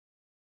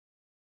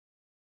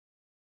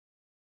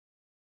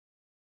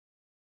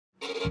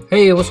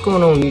Hey, what's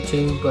going on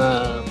YouTube?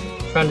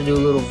 Trying to do a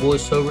little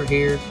voiceover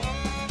here.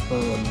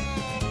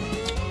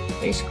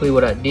 Basically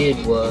what I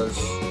did was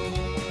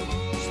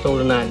stole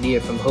an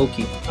idea from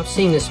Hokie. I've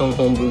seen this on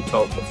Homebrew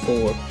Talk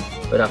before,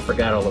 but I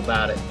forgot all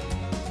about it.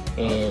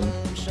 And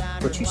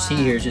what you see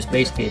here is just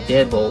basically a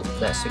deadbolt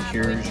that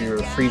secures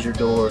your freezer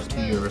door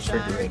to your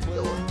refrigerator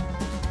door.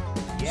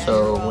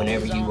 So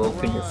whenever you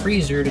open your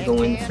freezer to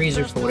go in the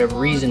freezer for whatever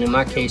reason, in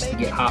my case to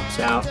get hops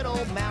out,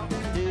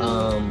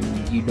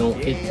 you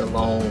don't hit the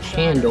long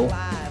handle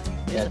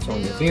that's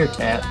on your beer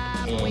tap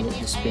and it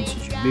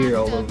dispenses your beer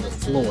all over the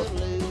floor.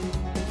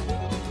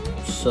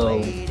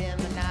 So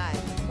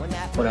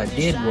what I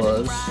did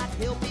was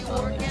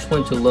just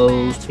went to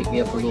Lowe's, picked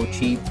me up a little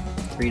cheap,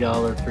 between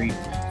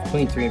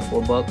 $3 and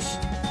 $4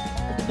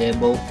 with the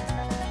deadbolt,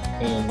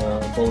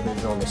 and bolted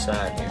it on the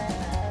side here.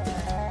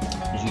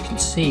 As you can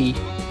see,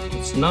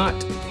 it's not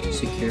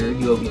secured.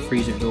 You open the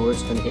freezer door,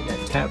 it's going to hit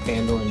that tap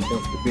handle and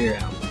dump the beer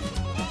out.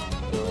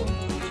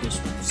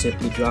 Just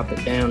simply drop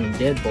it down and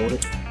deadbolt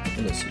it,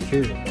 and it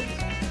secures it.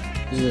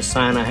 This is a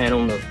sign I had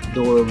on the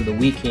door over the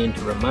weekend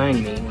to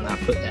remind me when I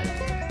put that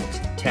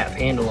tap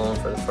handle on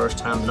for the first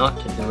time not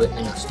to do it,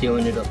 and I still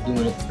ended up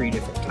doing it 3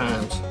 different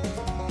times.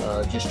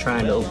 Just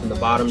trying to open the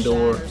bottom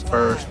door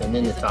first and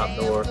then the top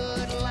door.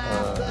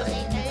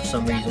 For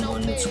some reason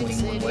one would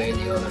swing one way or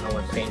the other and I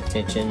wasn't paying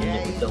attention, and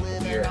it would dump the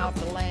beer out.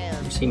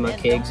 You see my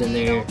kegs in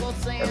there,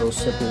 got a little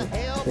simple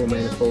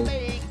 4-manifold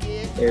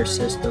air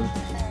system,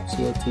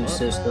 CO2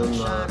 system.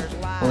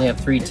 Only have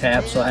 3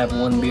 taps, so I have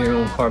 1 beer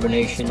on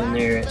carbonation in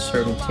there at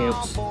certain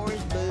temps,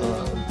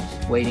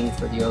 waiting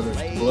for the others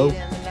to blow.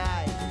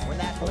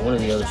 One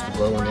of the others to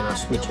blow, and then I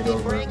switch it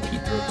over and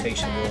keep the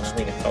rotation going. I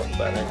think I talked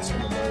about that in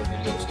some of my other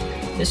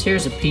videos. This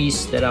here's a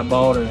piece that I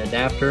bought, an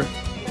adapter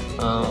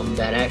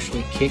that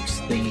actually kicks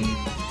the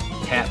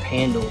tap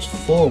handles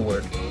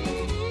forward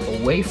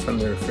away from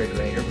the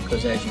refrigerator,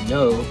 because as you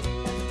know,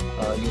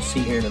 you'll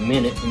see here in a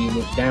minute, when you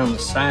look down the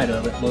side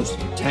of it, most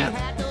of your tap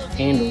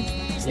handles,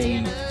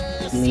 they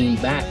lean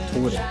back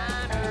toward the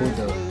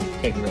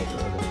Kegerator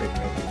or the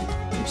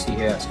refrigerator. You see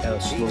here it's got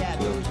a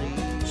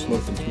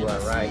sloping to our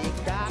right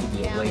to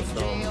be away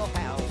from,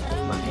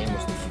 my hand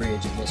was the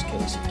fridge, in this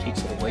case it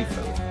kicks it away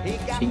from it.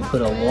 So you can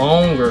put a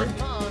longer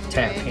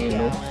tap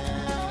handle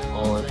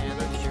on.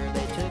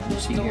 You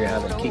see here how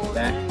they kick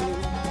back,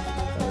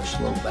 or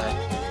slope back,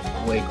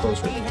 way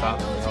closer to the top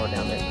than they are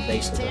down at the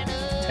base of the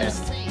tap.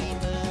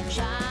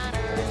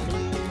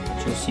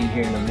 You'll see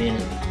here in a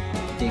minute,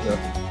 dig a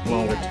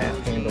longer tap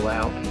handle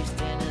out,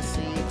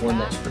 one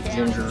that's for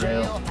ginger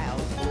ale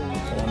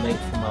that I make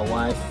for my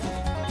wife,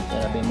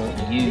 that I've been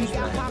wanting to use, but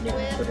I haven't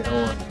even put it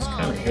on. It's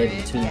kind of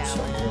heavy too,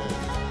 so I'm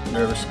really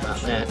nervous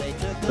about that.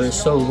 But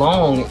it's so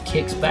long, it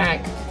kicks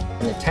back,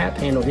 and the tap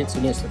handle hits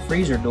against the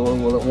freezer door.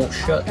 Well, it won't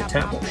shut. The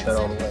tap won't shut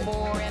all the way.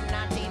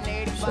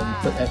 So you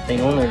put that thing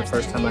on there the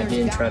first time I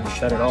did and tried to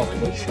shut it off, it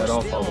wouldn't shut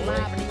off all the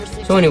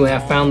way. So anyway, I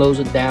found those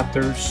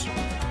adapters,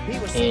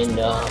 and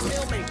I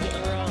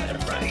got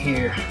it right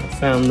here. I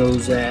found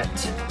those at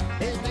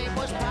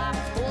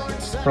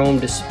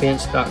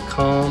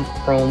chromedispense.com.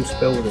 Chrome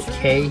spelled with a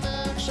K.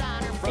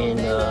 And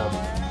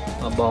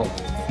I bought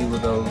a few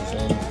of those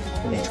and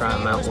I'm gonna try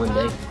them out one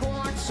day.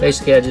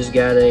 Basically, I just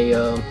got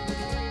a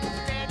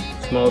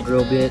small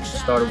drill bit.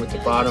 Started with the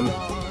bottom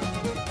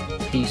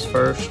piece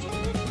first,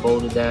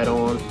 bolted that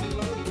on,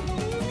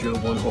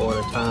 drilled one hole at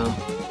a time.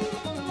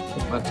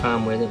 Took my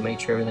time with it, made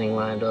sure everything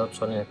lined up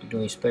so I didn't have to do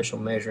any special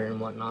measuring and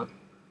whatnot.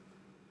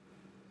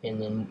 And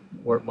then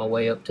worked my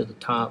way up to the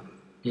top.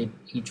 Did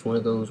each one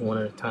of those one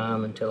at a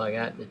time until I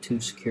got the 2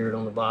 secured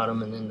on the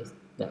bottom, and then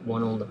that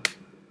one on the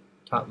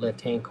top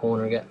left hand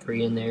corner, got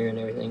 3 in there, and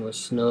everything was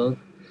snug.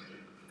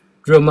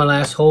 Drilled my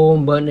last hole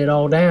and buttoned it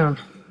all down,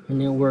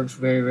 and it works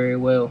very, very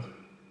well.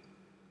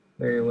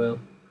 Very well.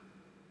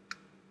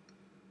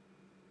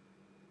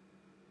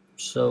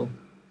 So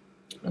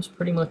that's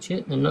pretty much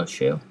it in a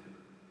nutshell.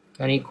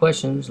 Got any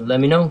questions, let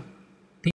me know.